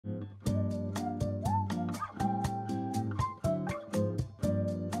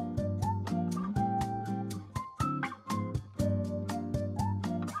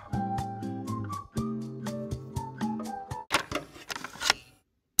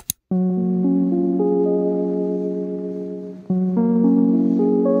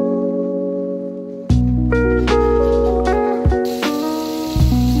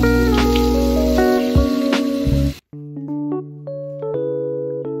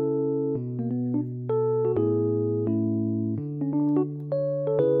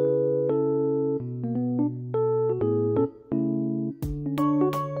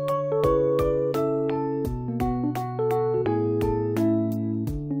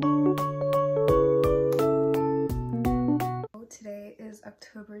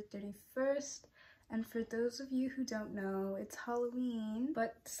October 31st. And for those of you who don't know, it's Halloween.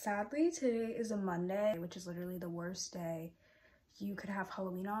 But sadly, today is a Monday, which is literally the worst day you could have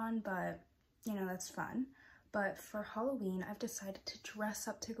Halloween on, but you know, that's fun. But for Halloween, I've decided to dress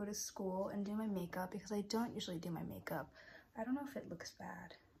up to go to school and do my makeup because I don't usually do my makeup. I don't know if it looks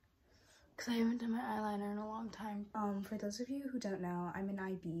bad because I haven't done my eyeliner in a long time. For those of you who don't know, I'm an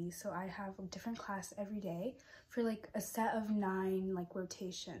IB, so I have a different class every day for like a set of 9 like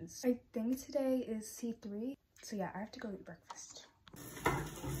rotations. I think today is C3, so yeah, I have to go eat breakfast.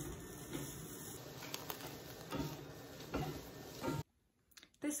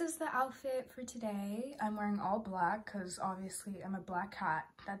 This is the outfit for today. I'm wearing all black because obviously I'm a black cat.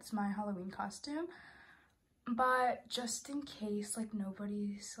 That's my Halloween costume. But just in case like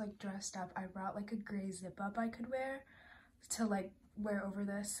nobody's like dressed up, I brought like a gray zip up I could wear to like wear over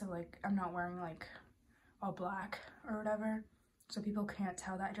this, so like I'm not wearing like all black or whatever, so people can't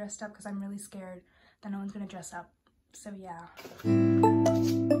tell that I dressed up because I'm really scared that no one's gonna dress up. So yeah.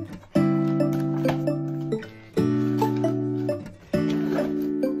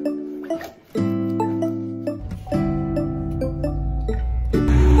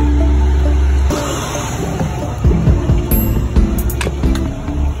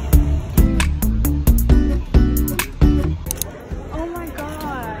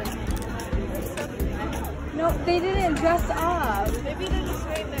 They didn't dress up. Maybe they're just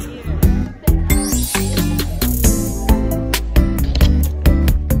waiting that year.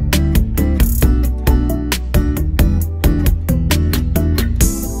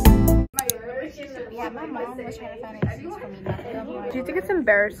 Yeah, my mom was trying to find excuses for me not to go. Do you think it's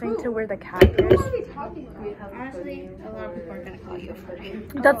embarrassing to wear the cat ears? Honestly, a lot of people are gonna call you a furry.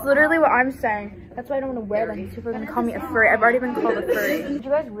 That's literally what I'm saying. That's why I don't want to wear them. People are gonna call me a furry. I've already been called a furry. Did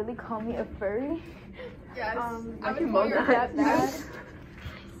you guys really call me a furry? Yes. I can mold that bad.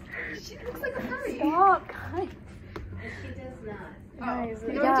 She looks like a furry. Stop, guys. She does not. Guys, Do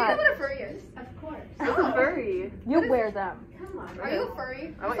you know what a furry is? Of course. What's a furry? You wear them. Come on. Are you a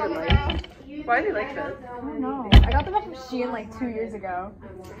furry? I want your life. Why do you like this? I don't know. I got them off of Shein like 2 years ago.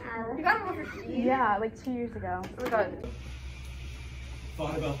 You got them off of Shein? Yeah, like 2 years ago. Oh my god.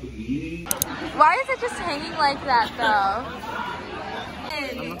 Thought about the meeting. Why is it just hanging like that though?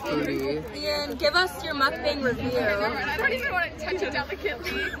 Ian, give us your mukbang review. I don't even want to touch it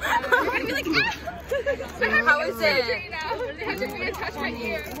delicately. You're going to be like, ah! How is it? They have to touch my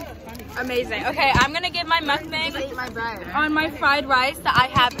ear. Amazing. Okay, I'm gonna give my mukbang on my fried rice that I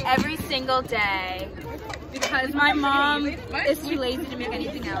have every single day because my mom is too lazy to make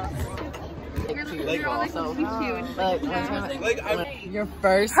anything else. Like also, like your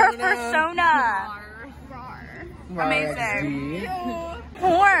first Her persona. Amazing.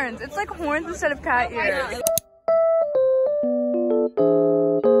 Horns. It's like horns instead of cat ears.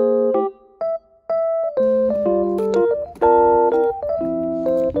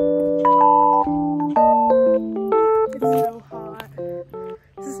 It's so hot.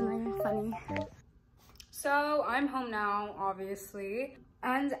 This is not even funny. So I'm home now, obviously.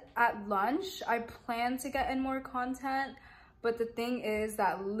 And at lunch, I plan to get in more content. But the thing is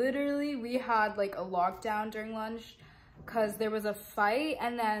that literally we had like a lockdown during lunch because there was a fight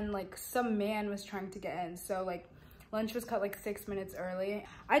and then like some man was trying to get in. So like lunch was cut like 6 minutes early.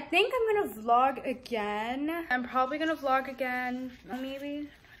 I think I'm gonna vlog again. I'm probably gonna vlog again, maybe.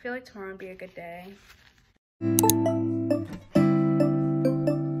 I feel like tomorrow would be a good day.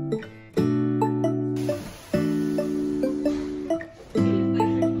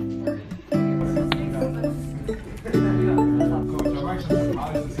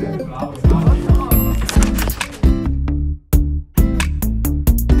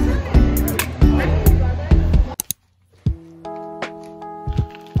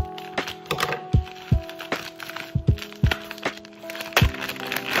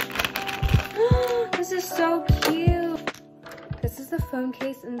 This is so cute. This is the phone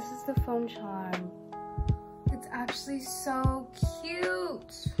case and this is the phone charm. It's actually so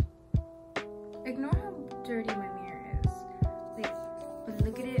cute. Ignore how dirty my mirror is. Like, but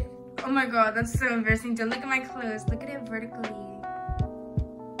look at it. Oh my god, that's so embarrassing. Don't look at my clothes. Look at it vertically.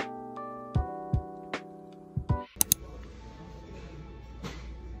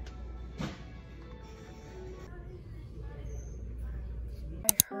 I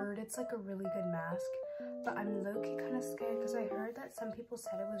heard it's like a really good mask, but I'm low-key kind of scared because I heard that some people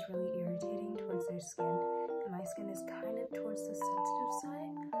said it was really irritating towards their skin, and my skin is kind of towards the sensitive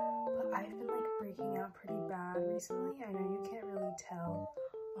side, but I've been like breaking out pretty bad recently. I know you can't really tell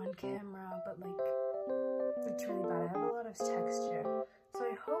on camera, but like it's really bad. I have a lot of texture, so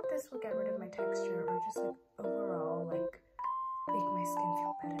I hope this will get rid of my texture or just like overall like make my skin feel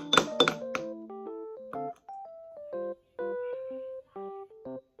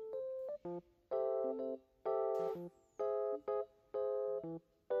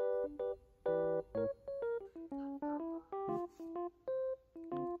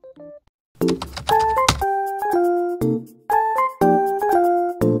Bye.